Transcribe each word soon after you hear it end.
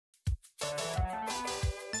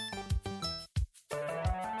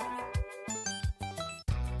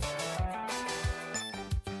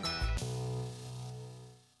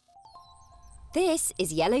This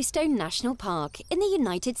is Yellowstone National Park in the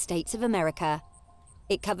United States of America.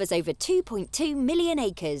 It covers over 2.2 million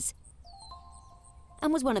acres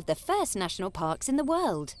and was one of the first national parks in the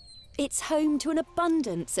world. It's home to an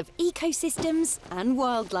abundance of ecosystems and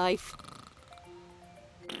wildlife.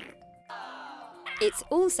 It's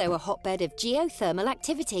also a hotbed of geothermal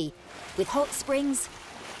activity with hot springs,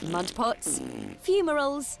 mud pots,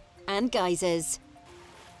 fumaroles and geysers.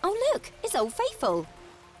 Oh look, it's Old Faithful.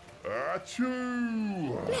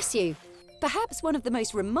 Achoo! Bless you. Perhaps one of the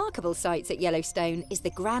most remarkable sights at Yellowstone is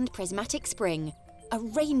the Grand Prismatic Spring, a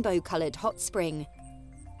rainbow-coloured hot spring.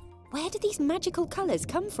 Where do these magical colours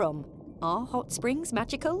come from? Are hot springs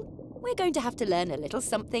magical? We're going to have to learn a little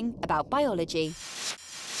something about biology.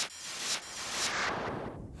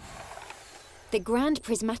 The Grand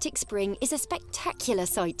Prismatic Spring is a spectacular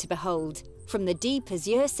sight to behold, from the deep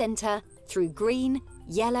azure centre, through green,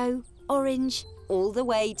 yellow, orange, all the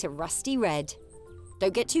way to rusty red.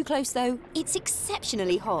 Don't get too close though, it's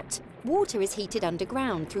exceptionally hot. Water is heated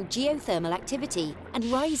underground through geothermal activity and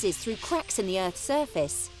rises through cracks in the Earth's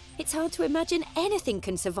surface. It's hard to imagine anything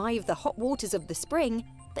can survive the hot waters of the spring,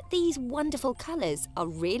 but these wonderful colours are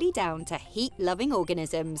really down to heat-loving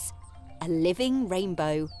organisms. A living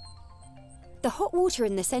rainbow. The hot water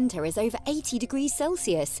in the centre is over 80 degrees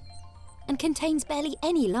Celsius and contains barely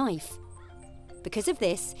any life. Because of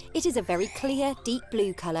this, it is a very clear, deep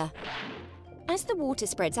blue colour. As the water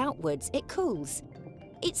spreads outwards, it cools.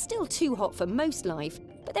 It's still too hot for most life,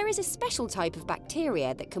 but there is a special type of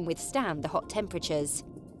bacteria that can withstand the hot temperatures.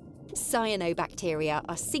 Cyanobacteria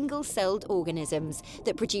are single-celled organisms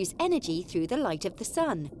that produce energy through the light of the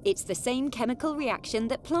sun. It's the same chemical reaction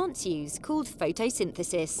that plants use, called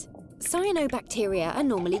photosynthesis. Cyanobacteria are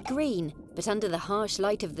normally green, but under the harsh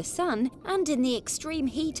light of the sun and in the extreme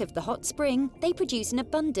heat of the hot spring, they produce an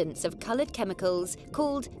abundance of coloured chemicals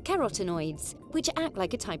called carotenoids, which act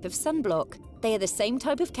like a type of sunblock. They are the same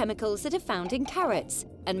type of chemicals that are found in carrots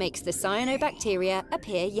and makes the cyanobacteria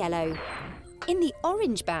appear yellow. In the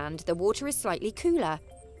orange band, the water is slightly cooler,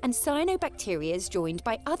 and cyanobacteria is joined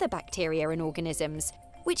by other bacteria and organisms,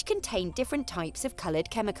 which contain different types of coloured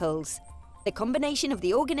chemicals. The combination of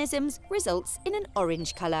the organisms results in an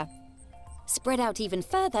orange colour. Spread out even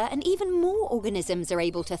further, and even more organisms are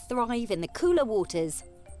able to thrive in the cooler waters,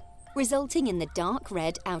 resulting in the dark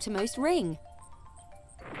red outermost ring.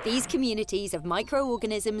 These communities of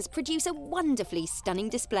microorganisms produce a wonderfully stunning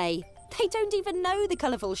display. They don't even know the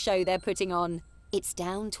colourful show they're putting on. It's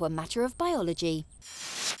down to a matter of biology.